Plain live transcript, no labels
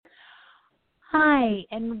Hi,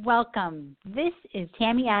 and welcome. This is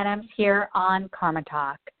Tammy Adams here on Karma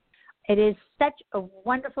Talk. It is such a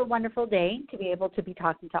wonderful, wonderful day to be able to be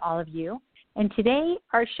talking to all of you. And today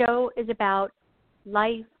our show is about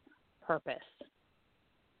life purpose.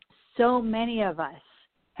 So many of us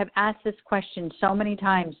have asked this question so many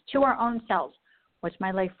times to our own selves. What's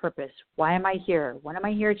my life purpose? Why am I here? What am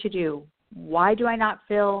I here to do? Why do I not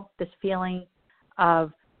feel this feeling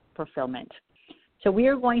of fulfillment? So we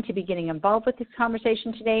are going to be getting involved with this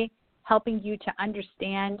conversation today, helping you to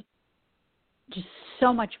understand just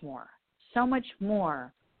so much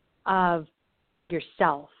more of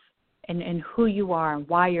yourself and who you are and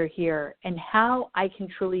why you're here and how I can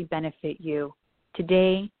truly benefit you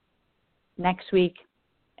today, next week,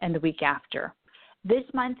 and the week after. This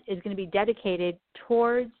month is going to be dedicated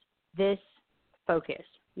towards this focus,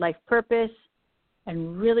 life purpose,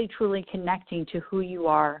 and really truly connecting to who you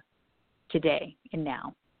are today and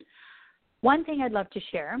now. One thing I'd love to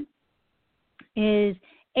share is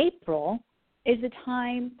April is a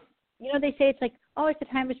time, they say it's like, it's the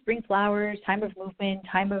time of spring flowers, time of movement,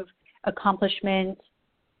 time of accomplishment.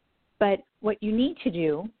 But what you need to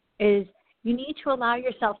do is you need to allow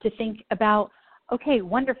yourself to think about, okay,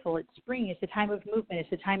 wonderful, it's spring, it's the time of movement, it's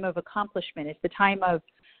the time of accomplishment, it's the time of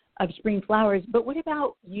spring flowers. But what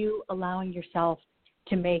about you allowing yourself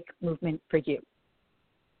to make movement for you?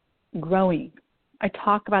 Growing. I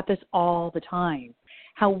talk about this all the time,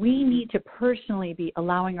 how we need to personally be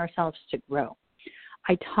allowing ourselves to grow.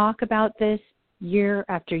 I talk about this year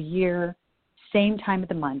after year, same time of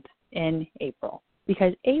the month in April,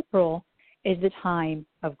 because April is the time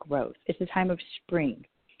of growth. It's the time of spring.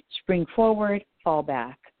 Spring forward, fall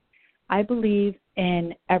back. I believe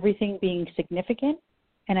in everything being significant,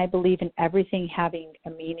 and I believe in everything having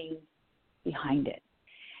a meaning behind it.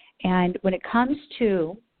 And when it comes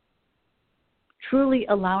to truly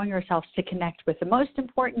allowing ourselves to connect with the most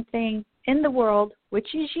important thing in the world, which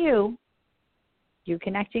is you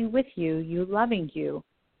connecting with you loving you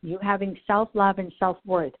having self-love and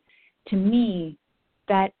self-worth, to me,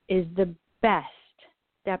 that is the best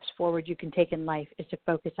steps forward you can take in life, is to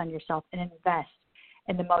focus on yourself and invest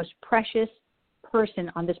in the most precious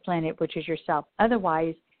person on this planet, which is yourself.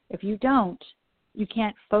 Otherwise, if you don't, you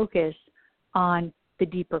can't focus on the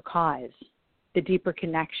deeper cause, the deeper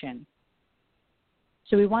connection.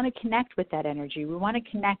 So we want to connect with that energy. We want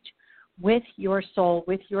to connect with your soul,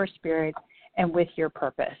 with your spirit, and with your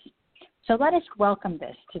purpose. So let us welcome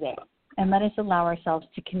this today, and let us allow ourselves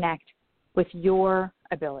to connect with your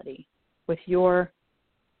ability, with your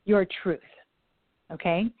truth,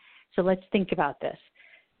 okay? So let's think about this.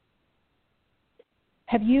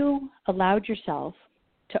 Have you allowed yourself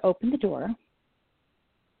to open the door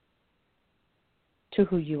to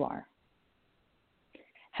who you are?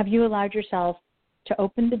 Have you allowed yourself to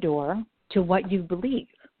open the door to what you believe?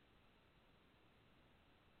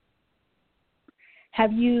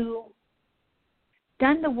 Have you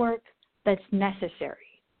done the work that's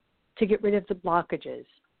necessary to get rid of the blockages,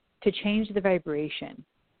 to change the vibration,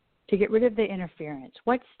 to get rid of the interference?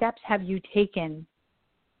 What steps have you taken,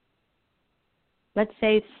 let's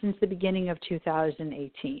say since the beginning of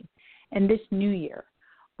 2018 and this new year?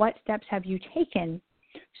 What steps have you taken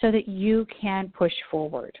so that you can push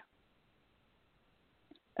forward?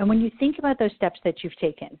 And when you think about those steps that you've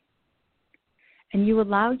taken and you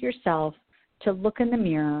allow yourself to look in the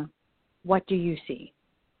mirror, what do you see?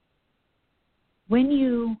 When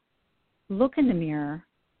you look in the mirror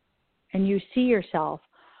and you see yourself,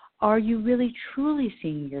 are you really truly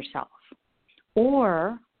seeing yourself?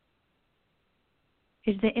 Or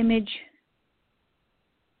is the image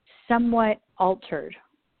somewhat altered?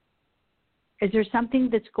 Is there something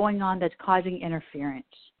that's going on that's causing interference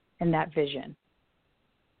in that vision?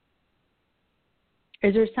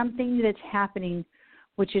 Is there something that's happening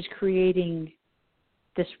which is creating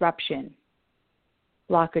disruption,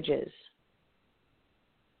 blockages?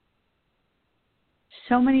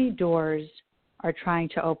 So many doors are trying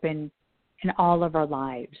to open in all of our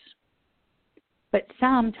lives. But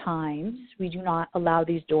sometimes we do not allow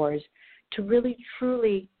these doors to really,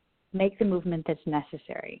 truly make the movement that's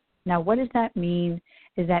necessary. Now, what does that mean?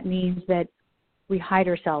 That means that we hide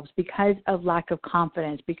ourselves because of lack of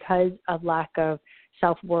confidence, because of lack of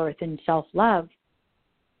self-worth and self-love.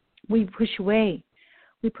 We push away.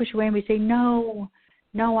 We push away and we say, no,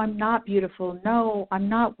 I'm not beautiful. No, I'm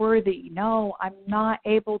not worthy. No, I'm not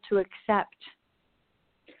able to accept.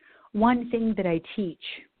 One thing that I teach,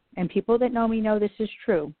 and people that know me know this is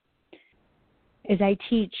true, is I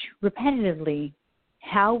teach repetitively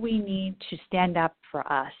how we need to stand up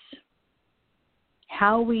for us,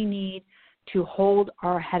 how we need to hold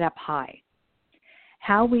our head up high,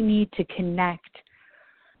 how we need to connect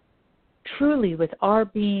truly with our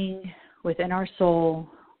being, within our soul,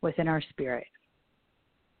 within our spirit.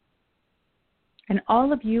 And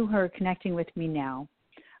all of you who are connecting with me now,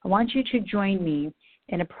 I want you to join me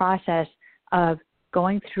in a process of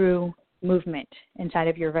going through movement inside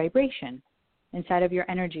of your vibration, inside of your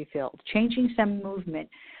energy field, changing some movement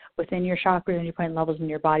within your chakras and your point levels in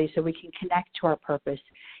your body so we can connect to our purpose,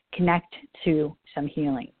 connect to some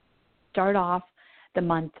healing. Start off the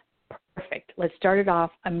month perfect. Let's start it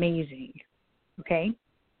off amazing, okay?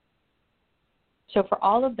 So for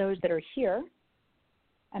all of those that are here,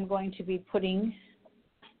 I'm going to be putting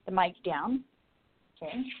the mic down.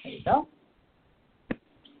 Okay, there you go.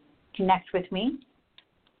 Connect with me.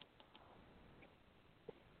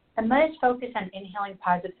 And let us focus on inhaling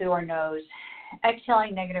positive through our nose,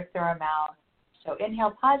 exhaling negative through our mouth. So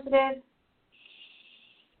inhale positive,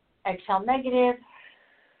 exhale negative,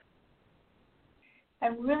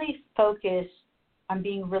 and really focus on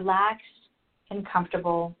being relaxed and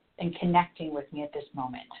comfortable and connecting with me at this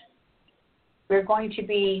moment. We're going to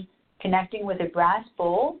be connecting with a brass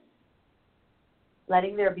bowl,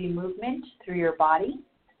 letting there be movement through your body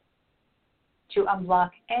to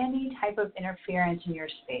unblock any type of interference in your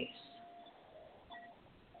space.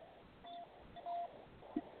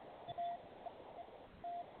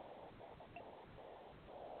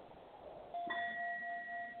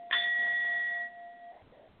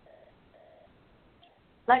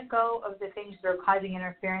 Let go of the things that are causing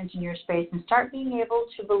interference in your space and start being able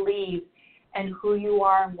to believe in who you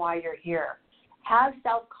are and why you're here. Have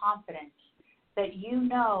self-confidence that you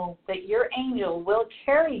know that your angel will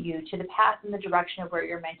carry you to the path and the direction of where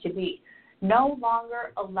you're meant to be. No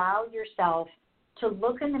longer allow yourself to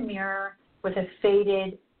look in the mirror with a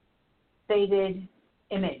faded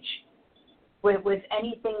image, with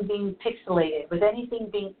anything being pixelated, with anything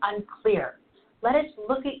being unclear. Let us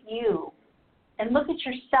look at you and look at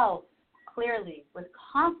yourself clearly with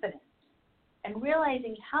confidence and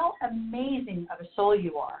realizing how amazing of a soul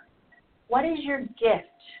you are. What is your gift?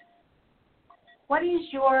 What is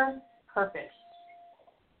your purpose?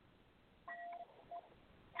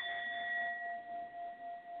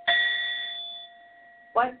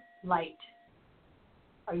 What light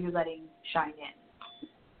are you letting shine in?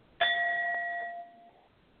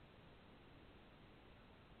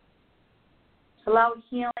 Allow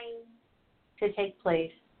healing to take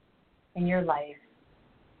place in your life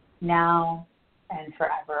now and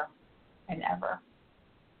forever and ever.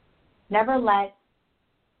 Never let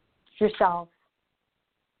yourself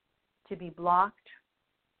to be blocked,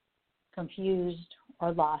 confused,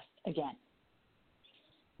 or lost again.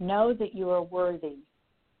 Know that you are worthy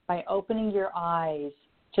by opening your eyes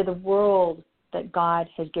to the world that God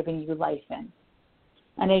has given you life in.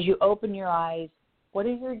 And as you open your eyes, what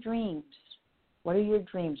are your dreams? What are your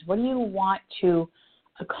dreams? What do you want to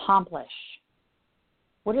accomplish?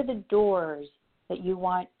 What are the doors that you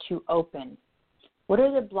want to open? What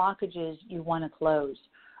are the blockages you want to close?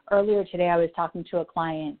 Earlier today, I was talking to a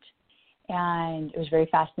client, and it was very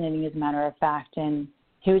fascinating, as a matter of fact. And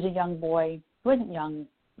he was a young boy. He wasn't young,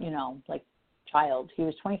 like child. He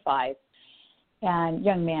was 25, and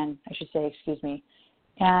young man, I should say, excuse me.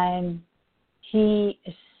 And he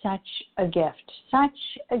is such a gift,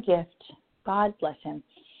 God bless him.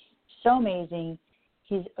 So amazing.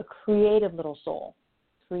 He's a creative little soul,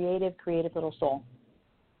 creative little soul.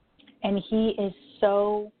 And he is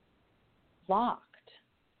so locked,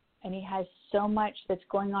 and he has so much that's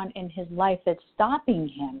going on in his life that's stopping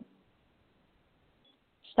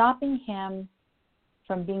him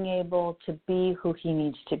from being able to be who he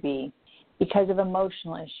needs to be because of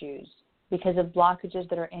emotional issues, because of blockages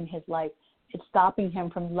that are in his life. It's stopping him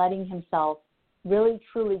from letting himself really,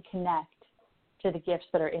 truly connect to the gifts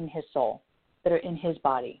that are in his soul, that are in his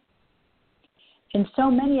body. And so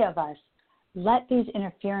many of us let these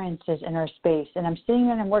interferences in our space. And I'm sitting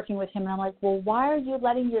there and I'm working with him, and I'm like, well, why are you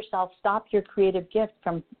letting yourself stop your creative gift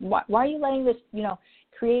from, why are you letting this,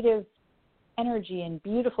 creative energy and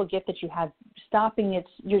beautiful gift that you have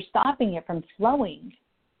you're stopping it from flowing.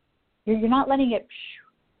 You're not letting it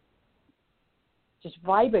just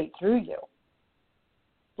vibrate through you.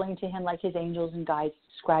 Explain to him, like his angels and guides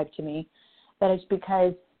described to me, that it's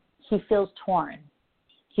because he feels torn.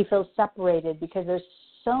 He feels separated because there's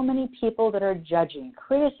so many people that are judging,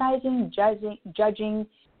 criticizing, judging,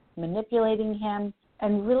 manipulating him,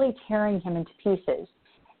 and really tearing him into pieces.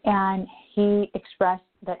 And he expressed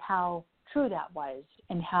that how true that was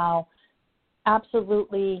and how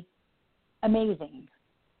absolutely amazing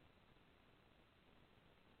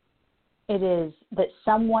it is that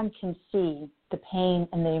someone can see the pain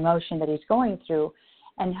and the emotion that he's going through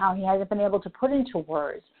and how he hasn't been able to put into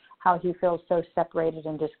words how he feels so separated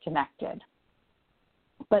and disconnected.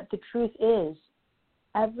 But the truth is,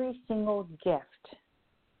 every single gift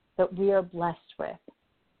that we are blessed with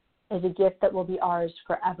is a gift that will be ours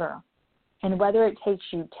forever. And whether it takes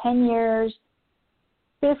you 10 years,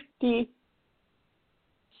 50,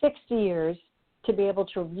 60 years to be able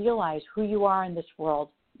to realize who you are in this world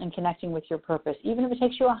and connecting with your purpose, even if it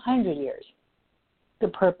takes you 100 years, the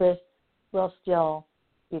purpose will still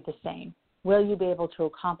be the same. Will you be able to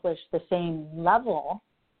accomplish the same level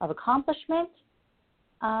of accomplishment?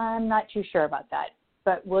 I'm not too sure about that.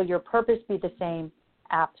 But will your purpose be the same?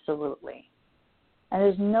 Absolutely. And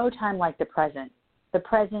there's no time like the present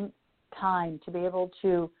time to be able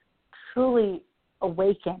to truly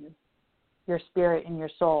awaken your spirit and your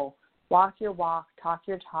soul. Walk your walk, talk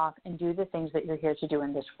your talk, and do the things that you're here to do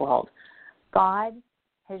in this world. God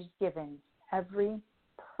has given every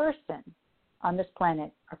person on this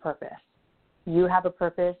planet a purpose. You have a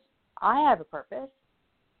purpose. I have a purpose.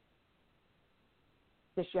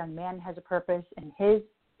 This young man has a purpose, and his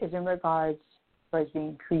is in regards towards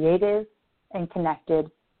being creative and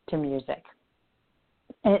connected to music.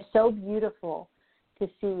 And it's so beautiful to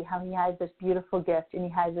see how he has this beautiful gift, and he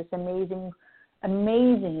has this amazing,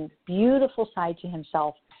 beautiful side to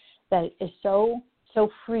himself that is so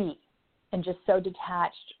free and just so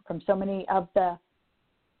detached from so many of the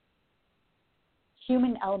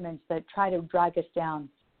human elements that try to drag us down.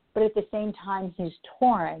 But at the same time, he's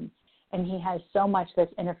torn, and he has so much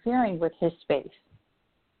that's interfering with his space.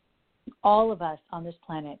 All of us on this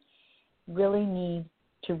planet really need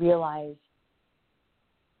to realize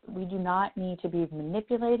we do not need to be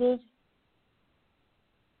manipulated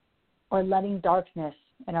or letting darkness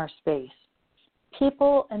in our space.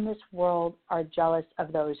 People in this world are jealous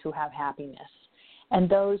of those who have happiness and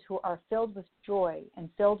those who are filled with joy and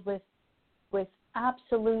filled with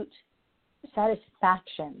absolute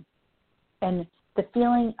satisfaction and the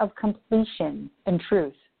feeling of completion and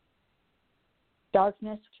truth.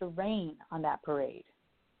 Darkness to rain on that parade,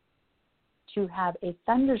 to have a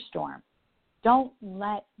thunderstorm. Don't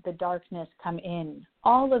let the darkness come in.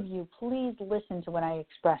 All of you, please listen to when I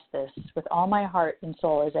express this with all my heart and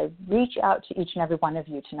soul as I reach out to each and every one of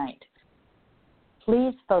you tonight.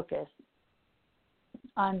 Please focus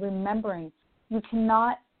on remembering you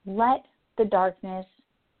cannot let the darkness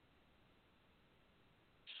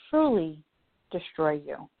truly destroy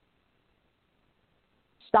you,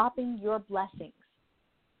 stopping your blessings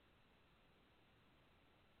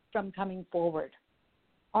from coming forward.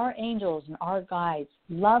 Our angels and our guides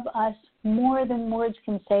love us more than words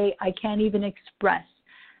can say. I can't even express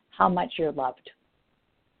how much you're loved.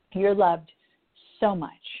 You're loved so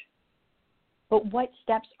much. But what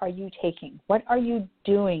steps are you taking? What are you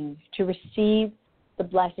doing to receive the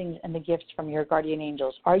blessings and the gifts from your guardian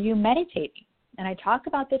angels? Are you meditating? And I talk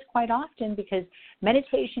about this quite often because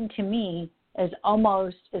meditation to me is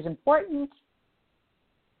almost as important,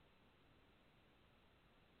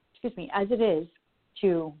 as it is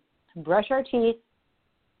to brush our teeth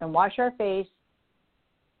and wash our face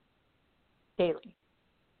daily.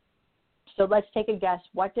 So let's take a guess.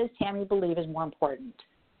 What does Tammy believe is more important?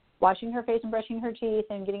 Washing her face and brushing her teeth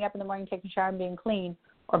and getting up in the morning, taking a shower and being clean,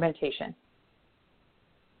 or meditation?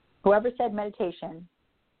 Whoever said meditation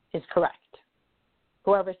is correct.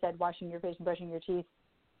 Whoever said washing your face and brushing your teeth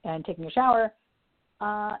and taking a shower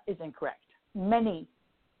is incorrect. Many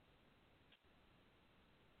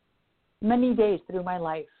days through my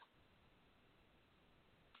life,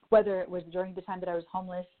 whether it was during the time that I was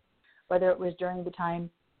homeless, whether it was during the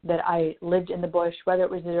time that I lived in the bush, whether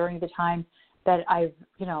it was during the time that I've,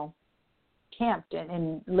 camped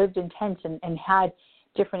and lived in tents and had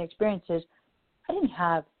different experiences, I didn't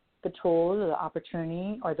have the tools or the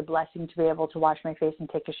opportunity or the blessing to be able to wash my face and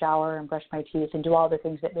take a shower and brush my teeth and do all the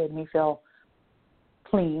things that made me feel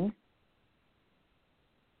clean.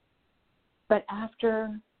 But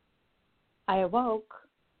after I awoke,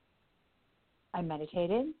 I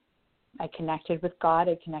meditated, I connected with God,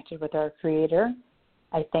 I connected with our Creator.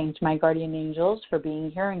 I thanked my guardian angels for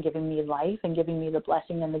being here and giving me life and giving me the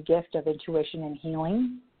blessing and the gift of intuition and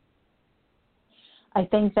healing. I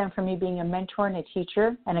thank them for me being a mentor and a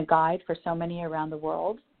teacher and a guide for so many around the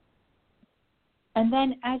world. And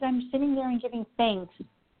then as I'm sitting there and giving thanks,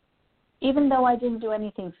 even though I didn't do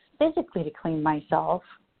anything physically to clean myself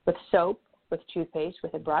with soap, with toothpaste,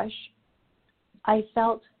 with a brush, I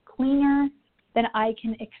felt cleaner than I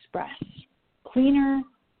can express, cleaner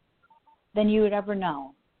than you would ever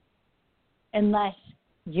know, unless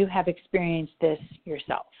you have experienced this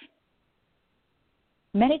yourself.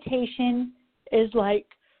 Meditation is like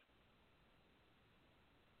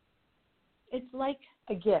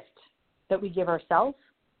a gift that we give ourselves,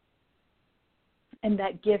 and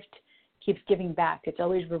that gift keeps giving back. It's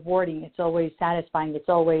always rewarding. It's always satisfying. It's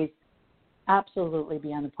always absolutely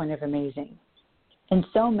beyond the point of amazing. And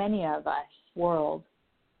so many of us, world,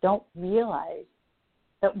 don't realize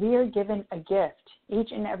that we are given a gift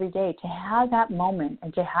each and every day to have that moment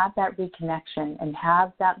and to have that reconnection and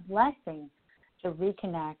have that blessing to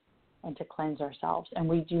reconnect and to cleanse ourselves. And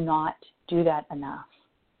we do not do that enough.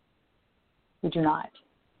 We do not.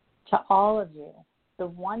 To all of you, the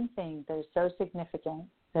one thing that is so significant,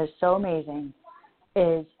 that is so amazing,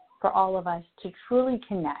 is for all of us to truly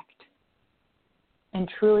connect and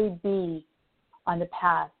truly be on the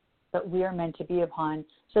path that we are meant to be upon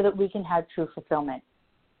so that we can have true fulfillment.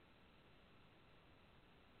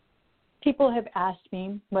 People have asked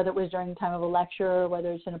me, whether it was during the time of a lecture or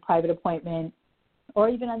whether it's in a private appointment or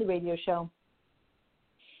even on the radio show,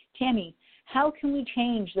 Tammy, how can we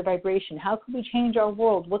change the vibration? How can we change our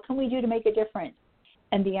world? What can we do to make a difference?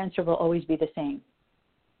 And the answer will always be the same.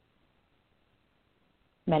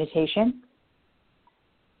 Meditation.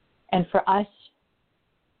 And for us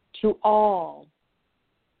to all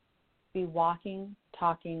be walking,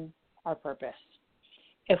 talking our purpose.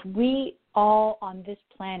 If we all on this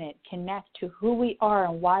planet connect to who we are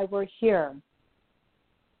and why we're here,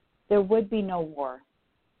 there would be no war.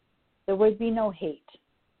 There would be no hate.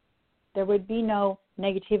 There would be no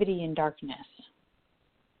negativity and darkness.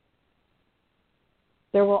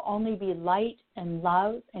 There will only be light and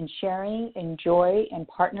love and sharing and joy and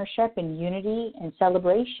partnership and unity and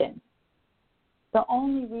celebration. The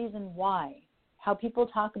only reason why, how people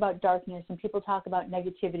talk about darkness and people talk about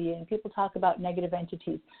negativity and people talk about negative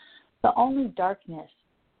entities, the only darkness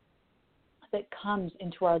that comes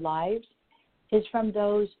into our lives is from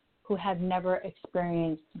those who have never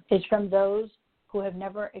experienced, is from those who have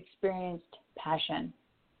never experienced passion,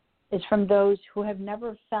 is from those who have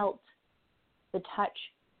never felt the touch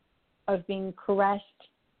of being caressed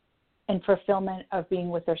and fulfillment of being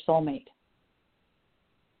with their soulmate.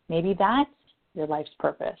 Maybe that's your life's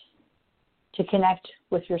purpose, to connect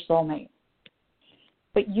with your soulmate.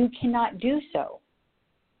 But you cannot do so.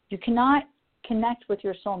 You cannot connect with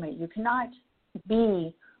your soulmate. You cannot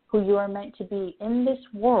be who you are meant to be in this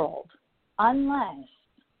world unless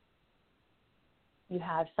you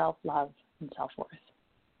have self-love and self-worth.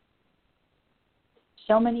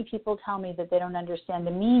 So many people tell me that they don't understand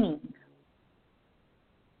the meaning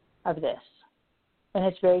of this. And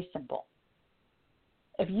it's very simple.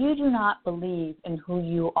 If you do not believe in who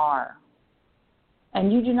you are,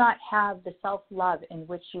 and you do not have the self-love in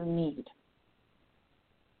which you need,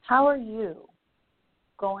 how are you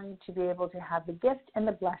going to be able to have the gift and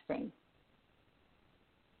the blessing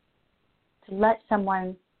to let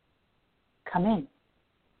someone come in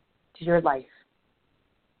to your life,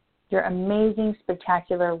 your amazing,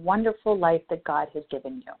 spectacular, wonderful life that God has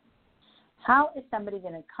given you? How is somebody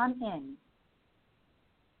going to come in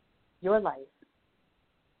your life?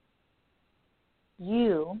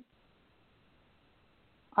 You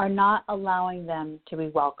are not allowing them to be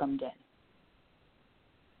welcomed in.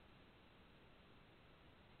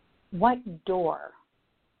 What door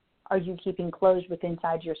are you keeping closed with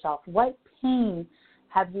inside yourself? What pain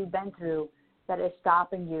have you been through that is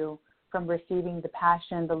stopping you from receiving the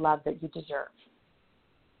passion and the love that you deserve?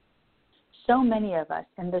 So many of us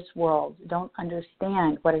in this world don't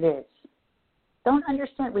understand what it is. Don't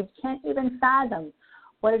understand. We can't even fathom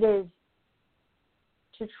what it is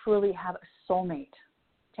to truly have a soulmate,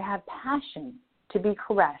 to have passion, to be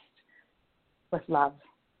caressed with love.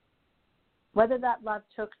 Whether that love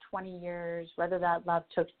took 20 years, whether that love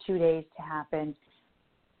took 2 days to happen,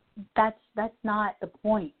 that's not the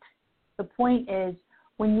point. The point is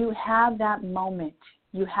when you have that moment,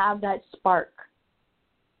 you have that spark,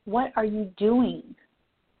 what are you doing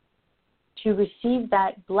to receive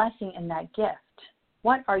that blessing and that gift?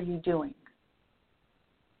 What are you doing?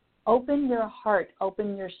 Open your heart,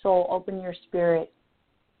 open your soul, open your spirit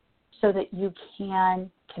so that you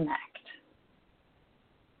can connect.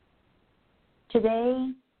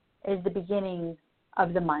 Today is the beginning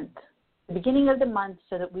of the month. The beginning of the month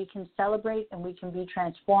so that we can celebrate and we can be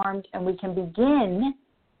transformed and we can begin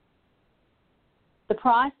the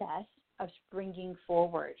process of springing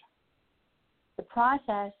forward. The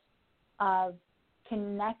process of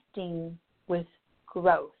connecting with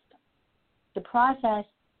growth. The process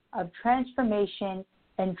of transformation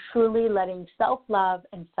and truly letting self-love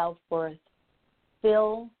and self-worth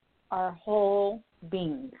fill our whole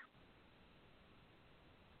being.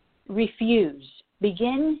 Refuse.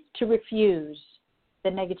 Begin to refuse the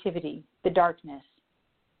negativity, the darkness,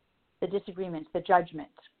 the disagreements, the judgment.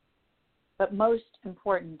 But most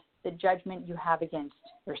important, the judgment you have against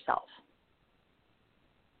yourself.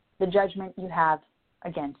 The judgment you have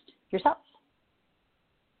against yourself.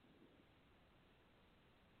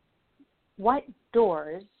 What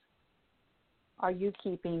doors are you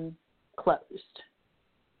keeping closed?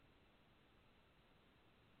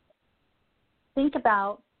 Think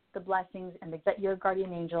about the blessings and that your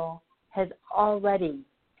guardian angel has already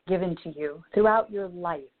given to you throughout your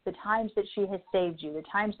life, the times that she has saved you, the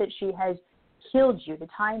times that she has healed you, the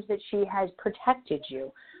times that she has protected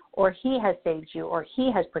you, or he has saved you, or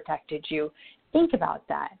he has protected you. Think about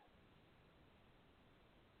that.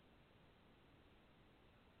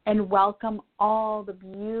 And welcome all the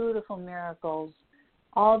beautiful miracles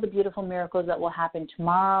that will happen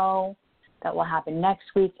tomorrow, that will happen next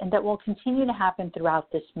week, and that will continue to happen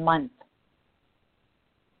throughout this month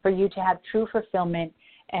for you to have true fulfillment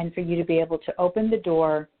and for you to be able to open the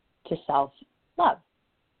door to self-love.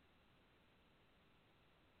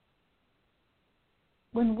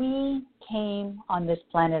 When we came on this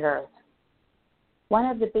planet Earth, one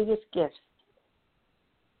of the biggest gifts,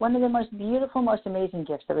 one of the most beautiful, most amazing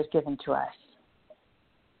gifts that was given to us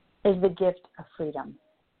is the gift of freedom.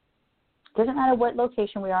 It doesn't matter what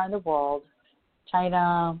location we are in the world,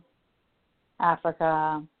 China,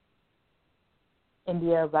 Africa,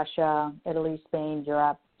 India, Russia, Italy, Spain,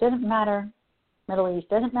 Europe, doesn't matter, Middle East,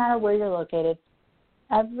 doesn't matter where you're located.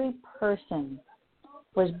 Every person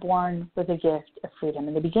was born with a gift of freedom.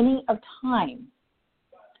 In the beginning of time,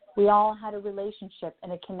 we all had a relationship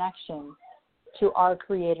and a connection to our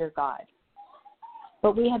Creator God.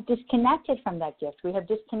 But we have disconnected from that gift. We have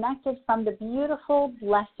disconnected from the beautiful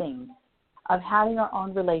blessing of having our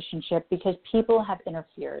own relationship because people have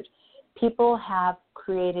interfered. People have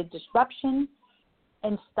created disruption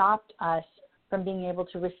and stopped us from being able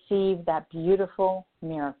to receive that beautiful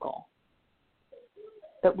miracle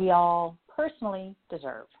that we all personally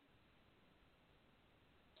deserve.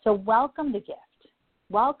 So welcome the gift.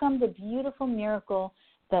 Welcome the beautiful miracle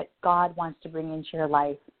that God wants to bring into your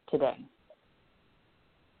life today.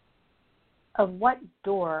 Of what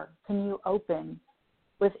door can you open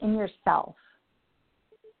within yourself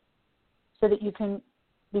so that you can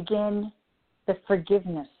begin the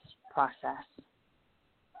forgiveness process?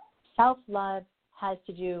 Self-love has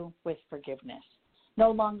to do with forgiveness.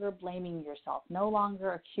 No longer blaming yourself, no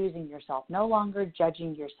longer accusing yourself, no longer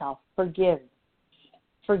judging yourself. Forgive.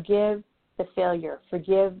 Forgive the failure,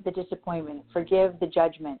 forgive the disappointment, forgive the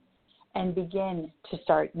judgment, and begin to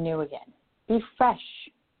start new again. Be fresh,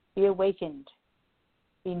 be awakened,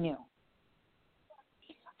 be new.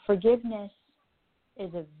 Forgiveness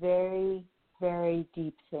is a very, very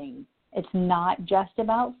deep thing. It's not just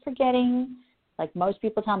about forgetting. Like most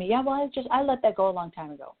people tell me, yeah, well, I let that go a long time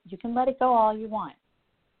ago. You can let it go all you want.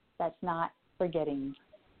 That's not forgetting.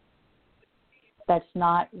 That's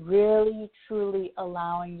not really, truly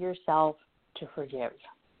allowing yourself to forgive.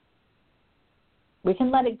 We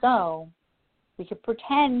can let it go. We could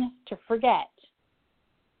pretend to forget,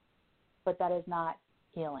 but that is not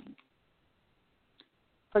healing.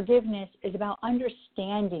 Forgiveness is about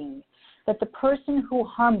understanding that the person who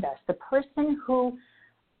harmed us, the person who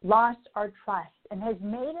lost our trust and has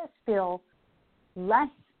made us feel less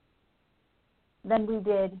than we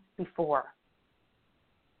did before,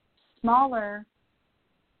 smaller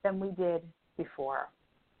than we did before,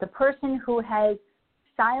 the person who has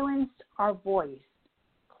silenced our voice,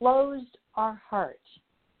 closed our heart,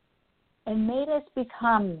 and made us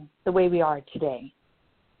become the way we are today.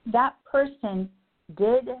 That person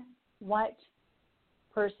did what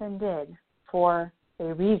person did for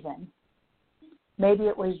a reason. Maybe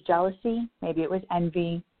it was jealousy, maybe it was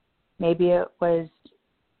envy, maybe it was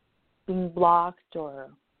being blocked or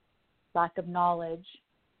lack of knowledge.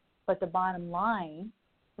 But the bottom line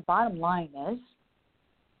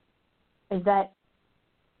is that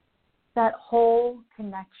whole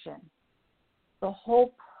connection, the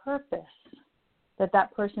whole purpose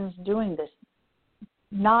that person's doing this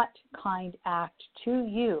not kind act to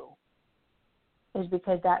you is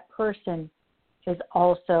because that person is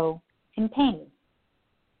also in pain,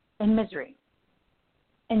 in misery,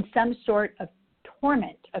 in some sort of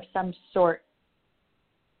torment of some sort.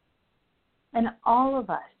 And all of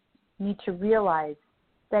us need to realize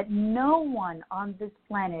that no one on this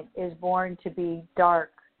planet is born to be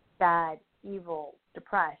dark, sad, evil,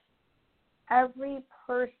 depressed. Every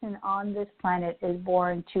person on this planet is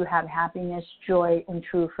born to have happiness, joy, and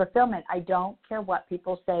true fulfillment. I don't care what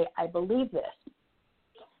people say. I believe this.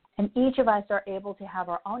 And each of us are able to have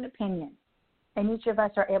our own opinion. And each of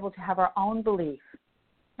us are able to have our own belief.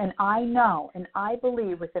 And I know and I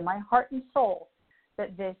believe within my heart and soul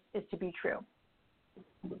that this is to be true.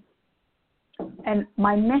 And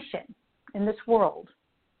my mission in this world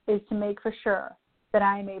is to make for sure that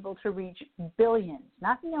I am able to reach billions,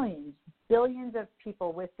 not millions, billions of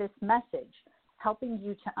people with this message, helping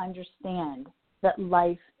you to understand that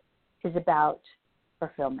life is about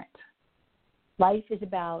fulfillment. Life is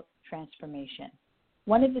about transformation.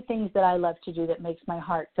 One of the things that I love to do that makes my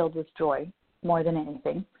heart filled with joy more than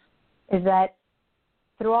anything is that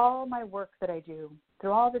through all my work that I do,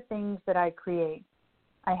 through all the things that I create,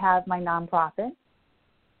 I have my nonprofit,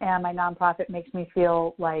 and my nonprofit makes me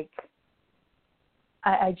feel like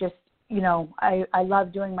I just, I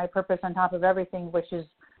love doing my purpose on top of everything, which is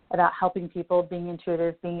about helping people, being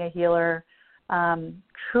intuitive, being a healer,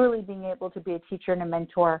 truly being able to be a teacher and a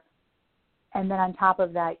mentor. And then on top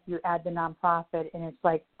of that, you add the nonprofit, and it's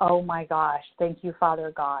like, oh my gosh, thank you,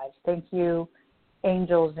 Father God. Thank you,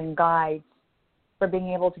 angels and guides, for being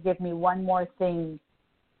able to give me one more thing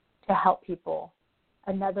to help people.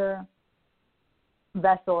 Another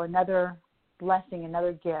vessel, another blessing,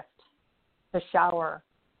 another gift to shower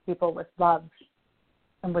people with love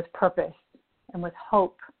and with purpose and with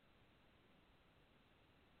hope.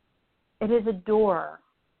 It is a door,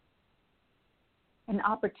 an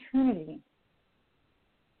opportunity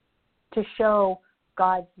to show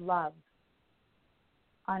God's love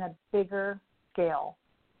on a bigger scale,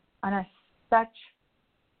 on such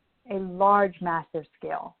a large, massive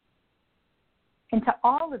scale. And to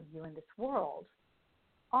all of you in this world,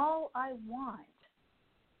 all I want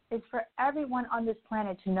is for everyone on this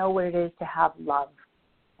planet to know what it is to have love,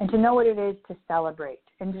 and to know what it is to celebrate,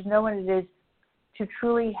 and to know what it is to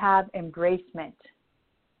truly have embracement,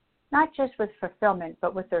 not just with fulfillment,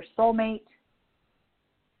 but with their soulmate.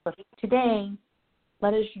 But today,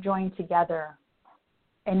 let us join together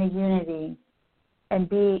in a unity and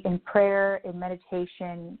be in prayer, in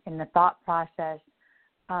meditation, in the thought process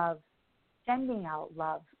of sending out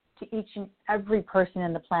love to each and every person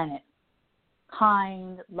in the planet.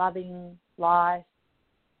 Kind, loving, lost,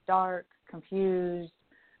 dark, confused,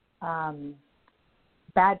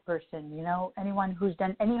 bad person, anyone who's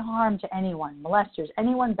done any harm to anyone, molesters,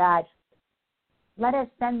 anyone bad. Let us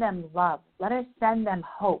send them love. Let us send them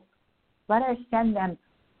hope. Let us send them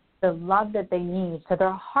the love that they need so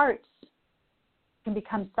their hearts can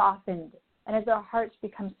become softened. And as their hearts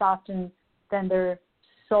become softened, then their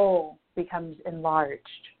soul becomes enlarged.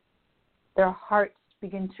 Their hearts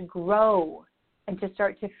begin to grow and to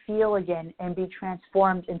start to feel again and be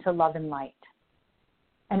transformed into love and light.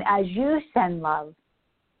 And as you send love,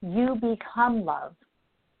 you become love.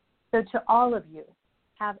 So to all of you,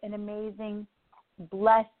 have an amazing,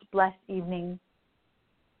 blessed evening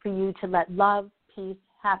for you to let love, peace,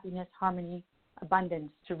 happiness, harmony,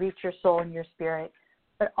 abundance to reach your soul and your spirit.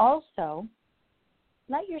 But also,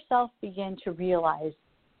 let yourself begin to realize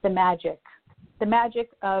the magic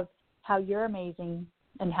of how you're amazing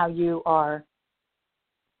and how you are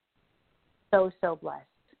so, so blessed.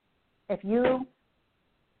 If you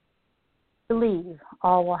believe,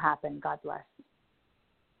 all will happen. God bless.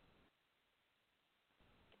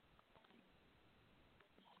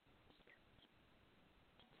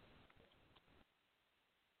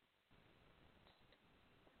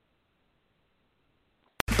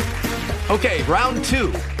 Okay, round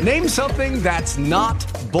two. Name something that's not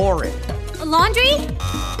boring. A laundry?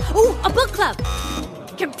 Ooh, a book club.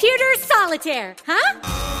 Computer solitaire, huh?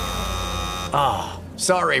 Ah,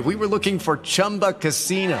 sorry, we were looking for Chumba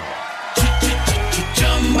Casino.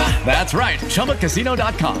 That's right,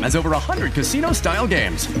 ChumbaCasino.com has over 100 casino-style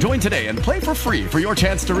games. Join today and play for free for your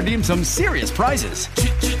chance to redeem some serious prizes.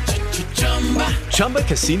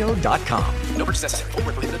 ChumbaCasino.com. No purchase necessary. Void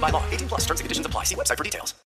where prohibited by law. 18+ terms and conditions apply. See website for details.